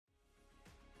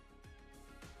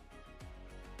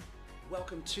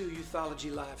Welcome to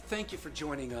Youthology Live. Thank you for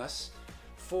joining us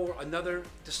for another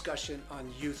discussion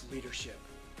on youth leadership.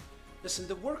 Listen,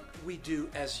 the work we do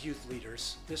as youth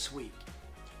leaders this week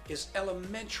is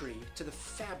elementary to the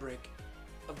fabric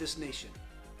of this nation.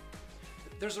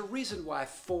 There's a reason why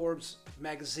Forbes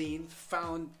magazine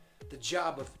found the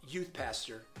job of youth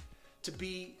pastor to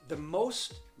be the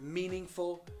most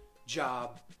meaningful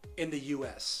job in the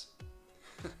U.S.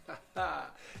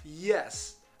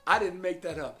 Yes, I didn't make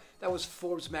that up. That was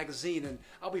Forbes magazine, and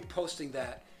I'll be posting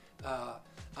that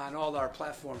on all our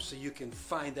platforms so you can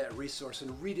find that resource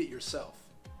and read it yourself.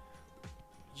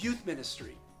 Youth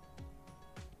ministry,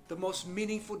 the most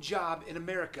meaningful job in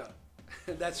America.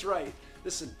 That's right.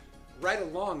 Listen, right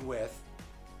along with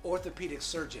orthopedic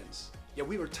surgeons. Yeah,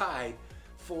 we were tied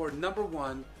for number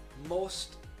one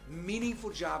most meaningful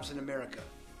jobs in America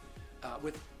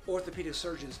with orthopedic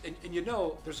surgeons. And you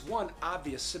know, there's one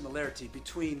obvious similarity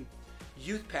between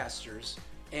youth pastors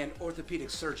and orthopedic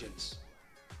surgeons.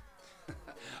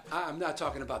 I'm not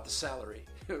talking about the salary,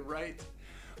 right?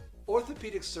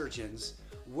 Orthopedic surgeons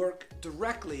work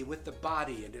directly with the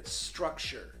body and its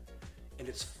structure and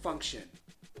its function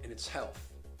and its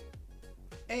health.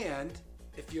 And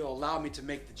if you'll allow me to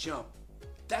make the jump,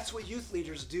 that's what youth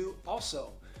leaders do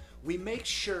also. We make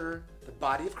sure the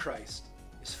body of Christ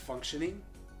is functioning,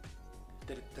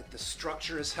 that the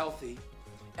structure is healthy,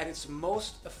 at its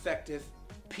most effective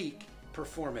peak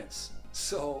performance.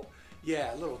 So,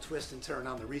 yeah, a little twist and turn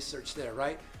on the research there,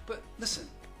 right? But listen,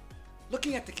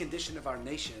 looking at the condition of our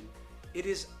nation, it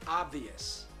is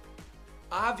obvious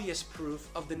proof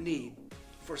of the need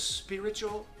for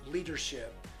spiritual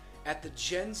leadership at the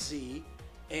Gen Z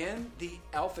and the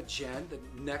Alpha Gen,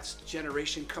 the next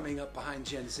generation coming up behind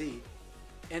Gen Z,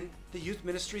 and the youth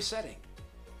ministry setting.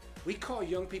 We call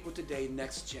young people today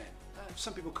next gen.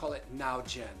 Some people call it now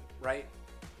gen, right?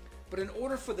 But in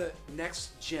order for the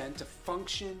next gen to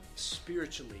function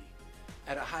spiritually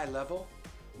at a high level,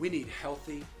 we need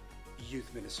healthy youth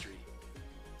ministry.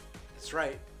 That's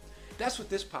right. That's what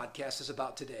this podcast is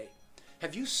about today.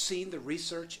 Have you seen the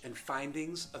research and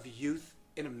findings of youth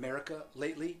in America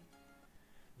lately?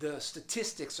 The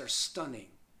statistics are stunning.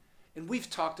 And we've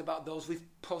talked about those. We've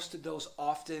posted those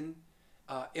often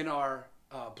in our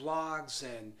blogs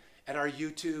and at our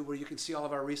YouTube, where you can see all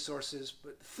of our resources.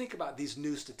 But think about these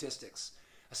new statistics.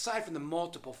 Aside from the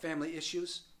multiple family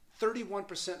issues,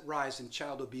 31% rise in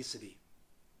child obesity,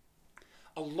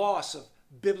 a loss of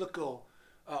biblical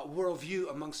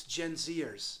worldview amongst Gen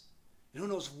Zers. And who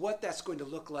knows what that's going to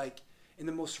look like in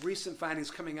the most recent findings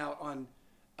coming out on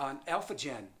Alpha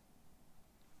Gen.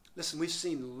 Listen, we've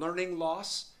seen learning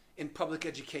loss in public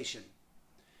education,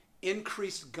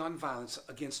 increased gun violence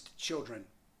against children.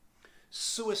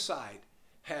 Suicide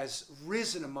has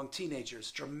risen among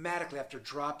teenagers dramatically after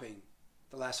dropping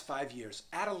the last 5 years.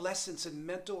 Adolescence in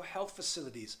mental health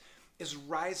facilities is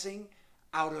rising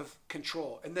out of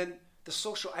control. And then the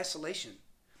social isolation.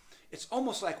 It's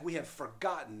almost like we have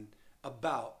forgotten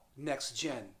about next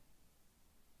gen.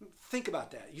 Think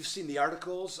about that. You've seen the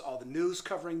articles, all the news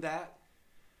covering that.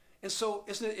 And so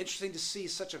isn't it interesting to see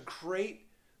such a great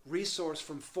resource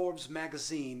from Forbes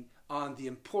magazine on the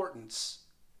importance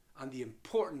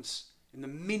and the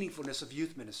meaningfulness of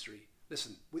youth ministry?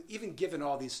 Listen, even given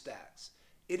all these stats,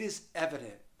 it is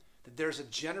evident that there's a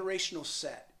generational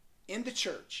set in the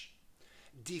church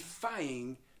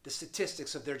defying the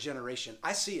statistics of their generation.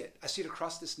 I see it. I see it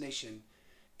across this nation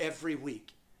every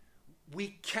week.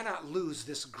 We cannot lose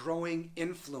this growing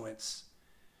influence,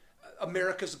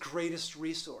 America's greatest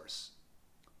resource.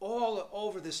 All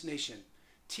over this nation,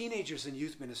 teenagers in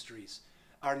youth ministries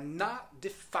are not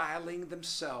defiling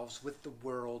themselves with the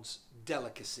world's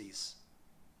delicacies.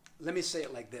 Let me say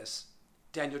it like this.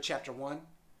 Daniel chapter 1.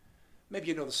 Maybe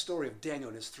you know the story of Daniel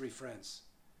and his 3 friends.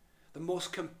 The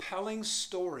most compelling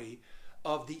story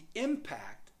of the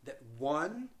impact that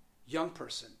one young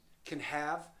person can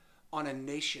have on a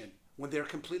nation when they're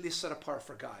completely set apart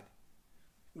for God.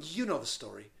 You know the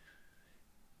story.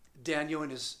 Daniel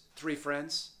and his 3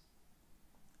 friends,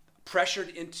 pressured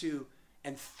into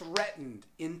and threatened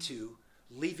into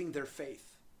leaving their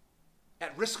faith,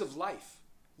 at risk of life,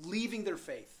 leaving their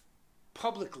faith,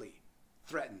 publicly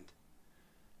threatened.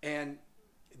 And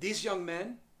these young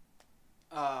men,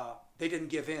 they didn't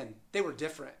give in. They were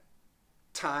different.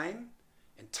 Time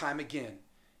and time again,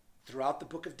 throughout the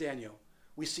book of Daniel,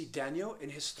 we see Daniel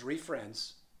and his 3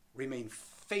 friends remain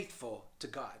faithful to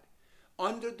God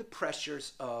under the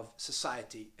pressures of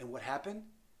society. And what happened?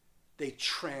 They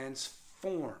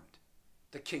transformed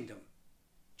the kingdom.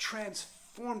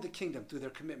 Transformed the kingdom through their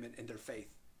commitment and their faith.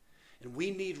 And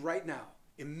we need right now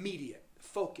immediate,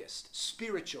 focused,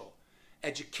 spiritual,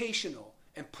 educational,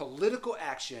 and political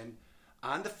action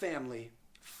on the family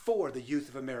for the youth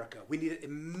of America. We need it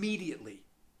immediately.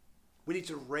 We need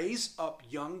to raise up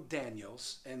young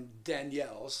Daniels and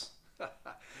Danielles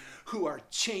who are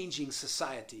changing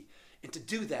society. And to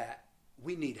do that,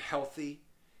 we need healthy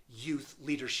youth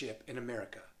leadership in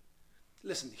America.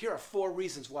 Listen, here are 4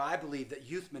 reasons why I believe that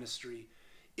youth ministry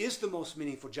is the most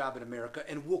meaningful job in America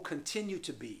and will continue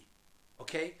to be.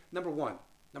 Okay? Number one,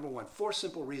 4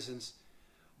 simple reasons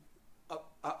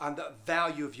on the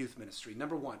value of youth ministry.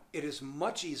 Number 1, it is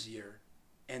much easier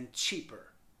and cheaper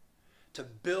to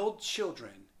build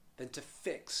children than to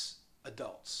fix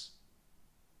adults.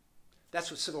 That's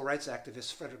what civil rights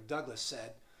activist Frederick Douglass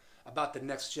said about the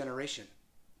next generation.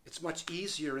 It's much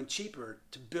easier and cheaper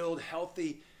to build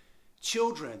healthy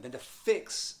children than to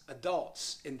fix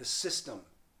adults in the system.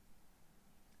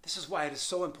 This is why it is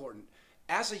so important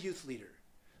as a youth leader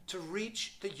to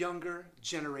reach the younger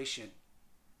generation.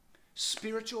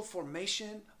 Spiritual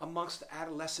formation amongst the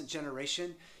adolescent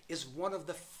generation is one of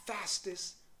the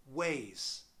fastest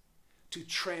ways to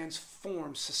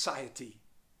transform society.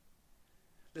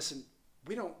 Listen,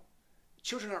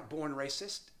 children aren't born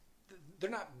racist. They're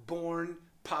not born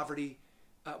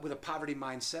with a poverty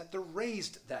mindset. They're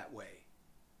raised that way.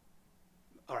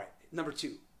 All right, number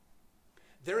 2.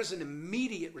 There is an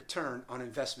immediate return on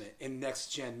investment in next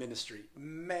gen ministry.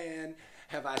 Man,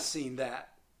 have I seen that,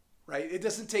 right? It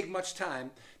doesn't take much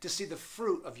time to see the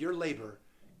fruit of your labor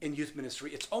in youth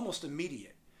ministry. It's almost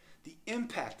immediate. The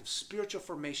impact of spiritual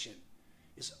formation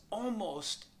is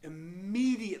almost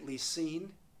immediately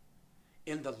seen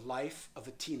in the life of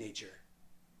a teenager.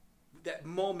 That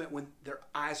moment when their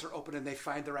eyes are open and they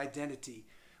find their identity,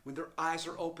 when their eyes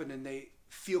are open and they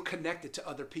feel connected to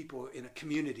other people in a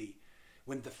community,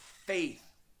 when the faith,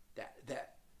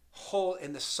 that hole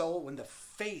in the soul, when the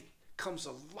faith comes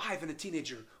alive in a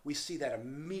teenager, we see that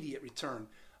immediate return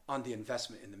on the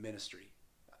investment in the ministry.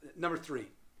 Number 3,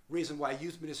 reason why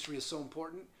youth ministry is so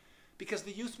important, because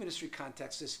the youth ministry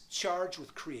context is charged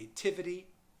with creativity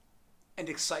and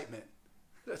excitement.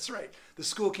 That's right. The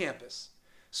school campus,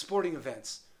 sporting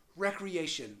events,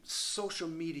 recreation, social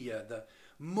media, the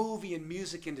movie and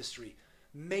music industry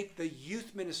make the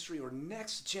youth ministry or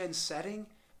next gen setting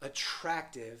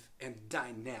attractive and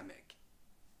dynamic.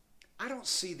 I don't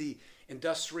see the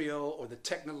industrial or the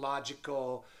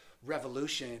technological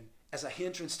revolution as a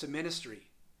hindrance to ministry.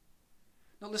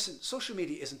 Now listen, social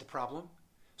media isn't the problem.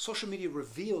 Social media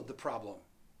revealed the problem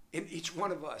in each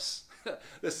one of us.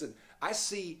 Listen, I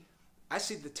see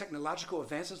the technological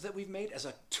advances that we've made as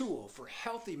a tool for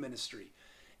healthy ministry,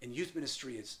 and youth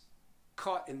ministry is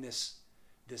caught in this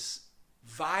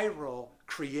viral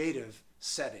creative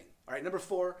setting. All right, number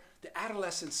 4, the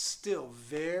adolescents still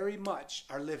very much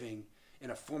are living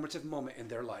in a formative moment in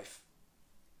their life.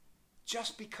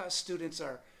 Just because students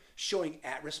are showing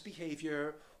at-risk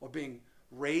behavior or being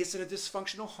raised in a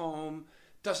dysfunctional home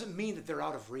doesn't mean that they're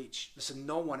out of reach. Listen,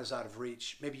 no one is out of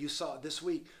reach. Maybe you saw it this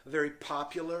week. A very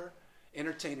popular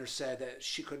entertainer said that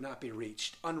she could not be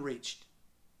reached, unreached.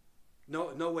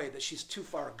 No way, that she's too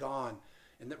far gone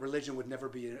and that religion would never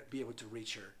be able to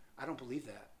reach her. I don't believe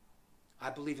that.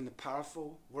 I believe in the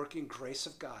powerful working grace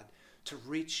of God to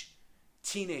reach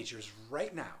teenagers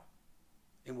right now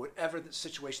in whatever the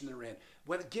situation they're in.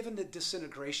 Given the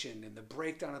disintegration and the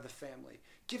breakdown of the family,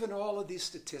 given all of these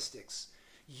statistics,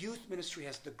 youth ministry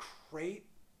has the great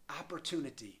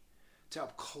opportunity to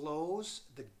help close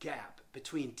the gap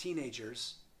between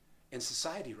teenagers and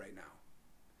society right now.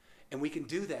 And we can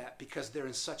do that because they're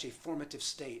in such a formative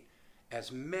state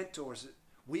as mentors.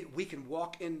 We can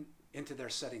walk into their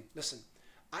setting. Listen,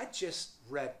 I just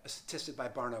read a statistic by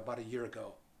Barna about a year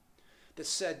ago that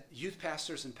said youth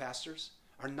pastors and pastors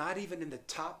are not even in the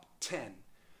top 10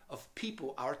 of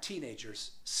people our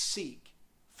teenagers seek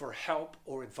for help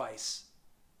or advice.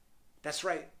 That's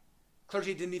right.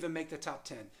 Clergy didn't even make the top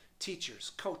 10.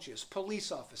 Teachers, coaches,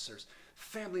 police officers,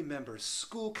 family members,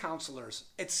 school counselors,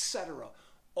 etc.,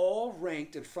 all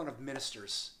ranked in front of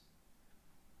ministers.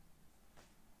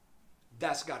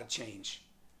 That's got to change.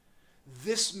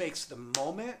 This makes the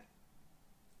moment,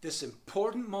 this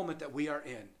important moment that we are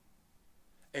in,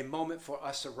 a moment for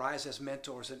us to rise as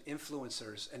mentors and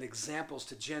influencers and examples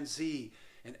to Gen Z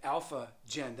and Alpha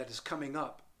Gen that is coming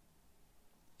up.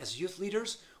 As youth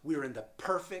leaders, we are in the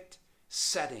perfect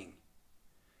setting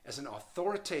as an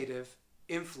authoritative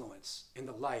influence in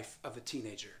the life of a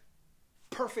teenager.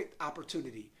 Perfect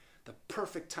opportunity, the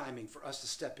perfect timing for us to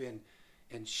step in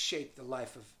and shape the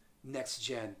life of next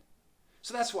gen.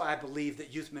 So that's why I believe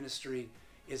that youth ministry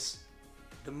is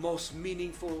the most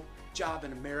meaningful job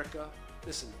in America.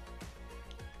 Listen,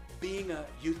 being a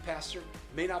youth pastor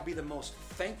may not be the most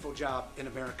thankful job in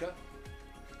America.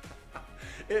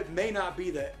 It may not be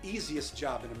the easiest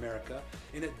job in America,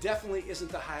 and it definitely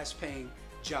isn't the highest paying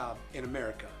job in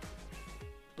America.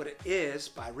 But it is,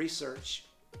 by research,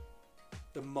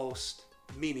 the most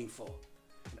meaningful,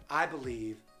 and I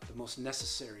believe the most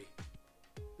necessary.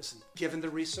 Listen, given the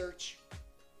research,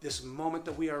 this moment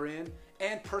that we are in,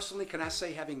 and personally, can I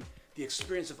say, having the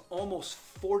experience of almost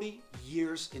 40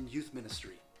 years in youth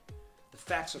ministry, the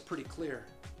facts are pretty clear.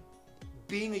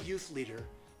 Being a youth leader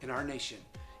in our nation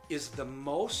is the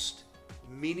most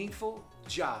meaningful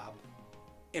job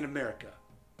in America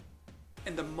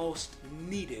and the most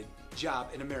needed job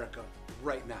in America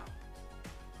right now.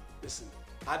 Listen,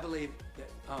 I believe that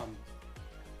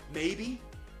maybe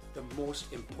the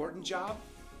most important job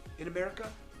in America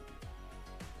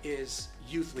is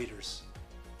youth leaders.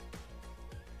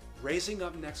 Raising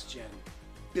up next gen,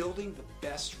 building the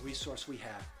best resource we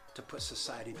have to put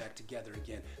society back together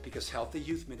again, because healthy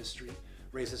youth ministry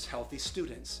raises healthy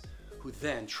students who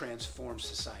then transform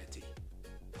society.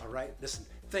 All right, listen,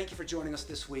 thank you for joining us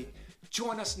this week.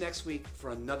 Join us next week for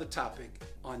another topic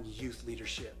on youth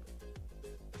leadership.